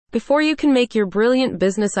Before you can make your brilliant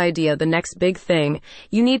business idea the next big thing,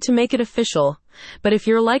 you need to make it official. But if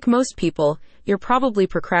you're like most people, you're probably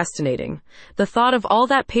procrastinating. The thought of all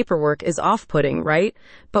that paperwork is off-putting, right?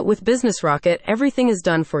 But with Business Rocket, everything is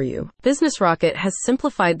done for you. Business Rocket has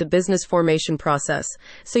simplified the business formation process,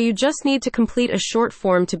 so you just need to complete a short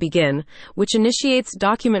form to begin, which initiates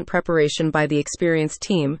document preparation by the experienced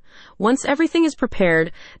team. Once everything is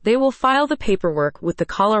prepared, they will file the paperwork with the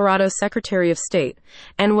Colorado Secretary of State,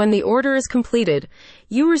 and when the order is completed,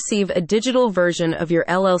 you receive a digital version of your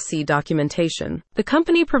LLC documentation. The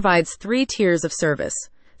company provides 3 tiers of service: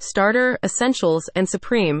 Starter, Essentials, and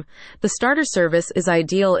Supreme. The Starter service is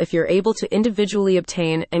ideal if you're able to individually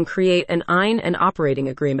obtain and create an EIN and operating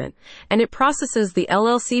agreement, and it processes the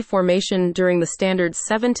LLC formation during the standard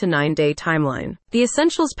 7 to 9 day timeline. The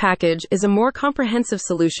Essentials package is a more comprehensive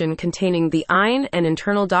solution containing the EIN and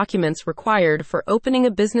internal documents required for opening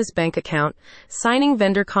a business bank account, signing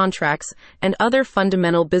vendor contracts, and other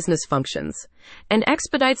fundamental business functions, and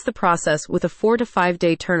expedites the process with a 4 to 5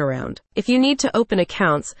 day turnaround. If you need to open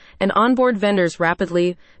accounts and onboard vendors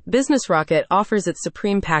rapidly, Business Rocket offers its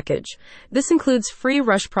Supreme package. This includes free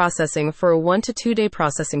rush processing for a 1 to 2 day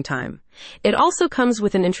processing time. It also comes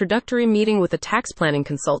with an introductory meeting with a tax planning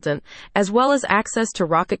consultant, as well as access to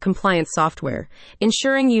Rocket compliance software,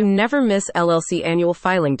 ensuring you never miss LLC annual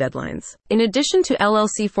filing deadlines. In addition to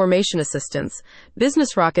LLC formation assistance,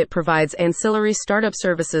 Business Rocket provides ancillary startup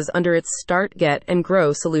services under its Start, Get, and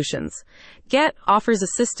Grow solutions. Get offers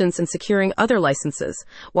assistance in securing other licenses,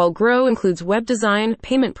 while Grow includes web design,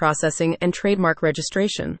 payment processing, and trademark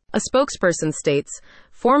registration. A spokesperson states,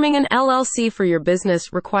 "Forming an LLC for your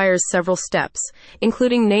business requires several steps,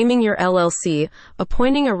 including naming your LLC,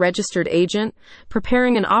 appointing a registered agent,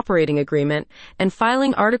 preparing an operating agreement, and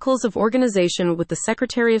filing articles of organization with the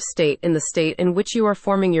Secretary of State in the state in which you are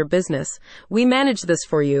forming your business. We manage this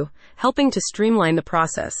for you, helping to streamline the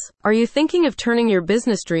process." Are you thinking of turning your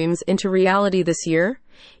business dreams into reality this year?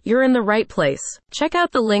 You're in the right place. Check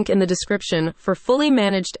out the link in the description for fully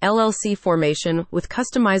managed LLC formation with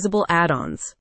customizable add-ons.